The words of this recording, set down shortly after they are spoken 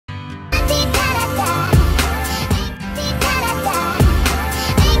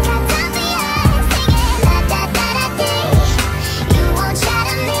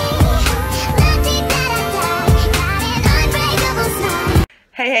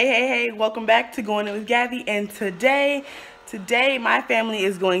Hey, welcome back to Going In with Gabby. And today my family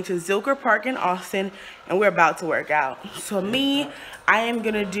is going to Zilker Park in Austin, and we're about to work out. So I am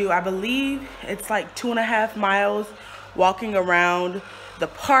gonna do, I believe it's like 2.5 miles walking around the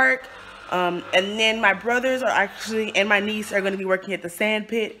park. And then my brothers are actually, and my niece are gonna be working at the sand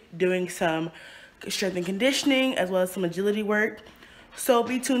pit, doing some strength and conditioning as well as some agility work. So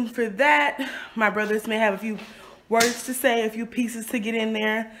be tuned for that. My brothers may have a few words to say, a few pieces to get in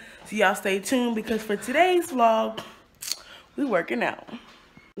there. So y'all stay tuned, because for today's vlog, we working out.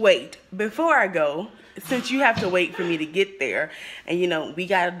 Wait, before I go, since you have to wait for me to get there, and you know, we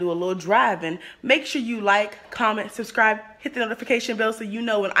gotta do a little driving, make sure you like, comment, subscribe, hit the notification bell so you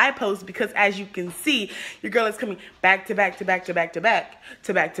know when I post, because as you can see, your girl is coming back to back to back to back to back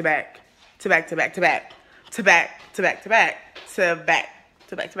to back to back to back to back to back to back to back to back to back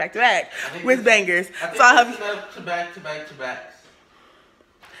to back to back to back with bangers. So I'll have to back to back to backs.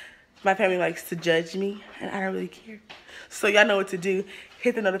 My family likes to judge me, and I don't really care. So y'all know what to do.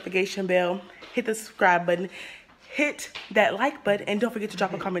 Hit the notification bell, hit the subscribe button, hit that like button, and don't forget to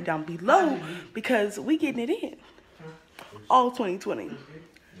drop a comment down below, because we getting it in all 2020.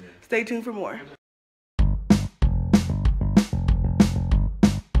 Stay tuned for more.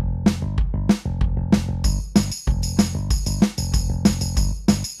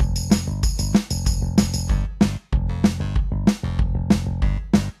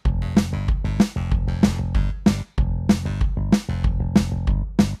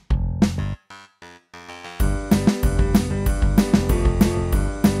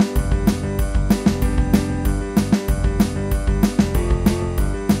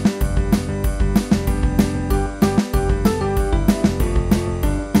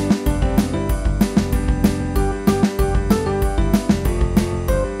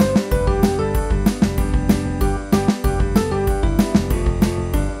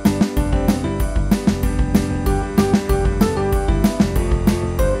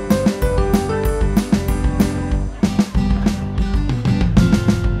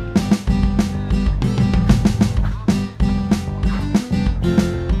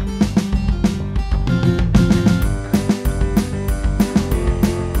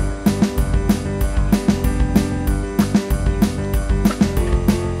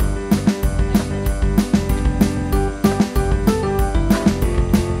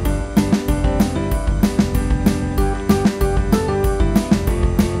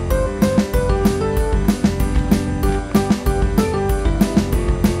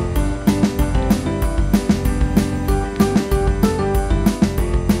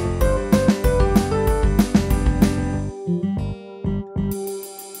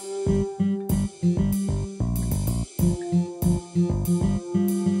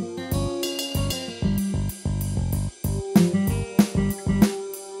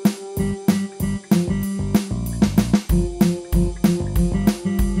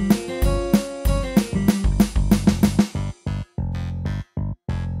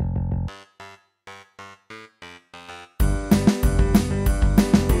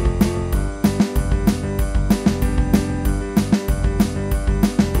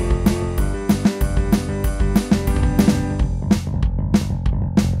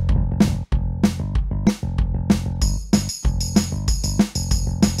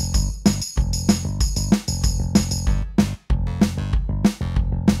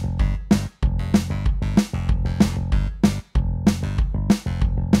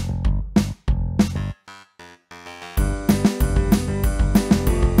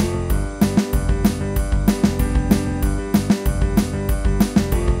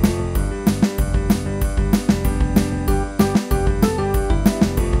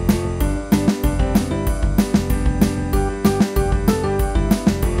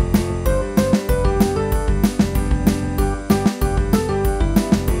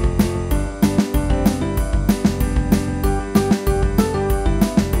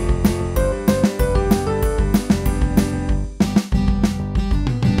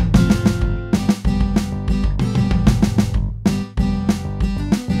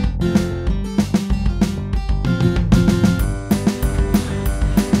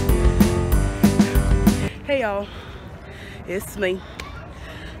 Hey y'all, it's me,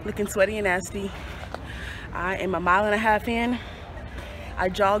 looking sweaty and nasty. I am 1.5 miles in. I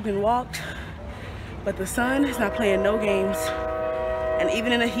jogged and walked, but the sun is not playing no games. And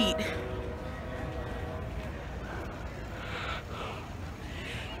even in the heat,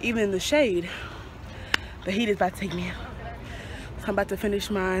 even in the shade, the heat is about to take me out. So I'm about to finish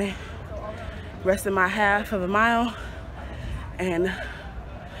my rest of my half of a mile and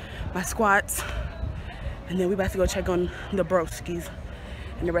my squats, and then we about to go check on the broskies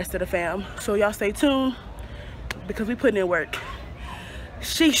and the rest of the fam. So y'all stay tuned because we putting in work.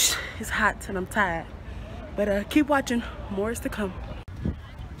 Sheesh, it's hot and I'm tired. But keep watching, more is to come.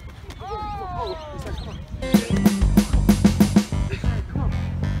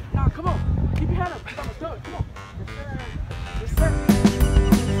 Come on, keep your head up. Come on. Yes, sir.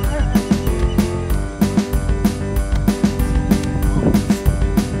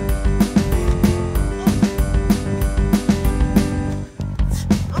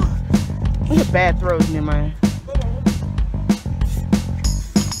 We have bad throws, near mine.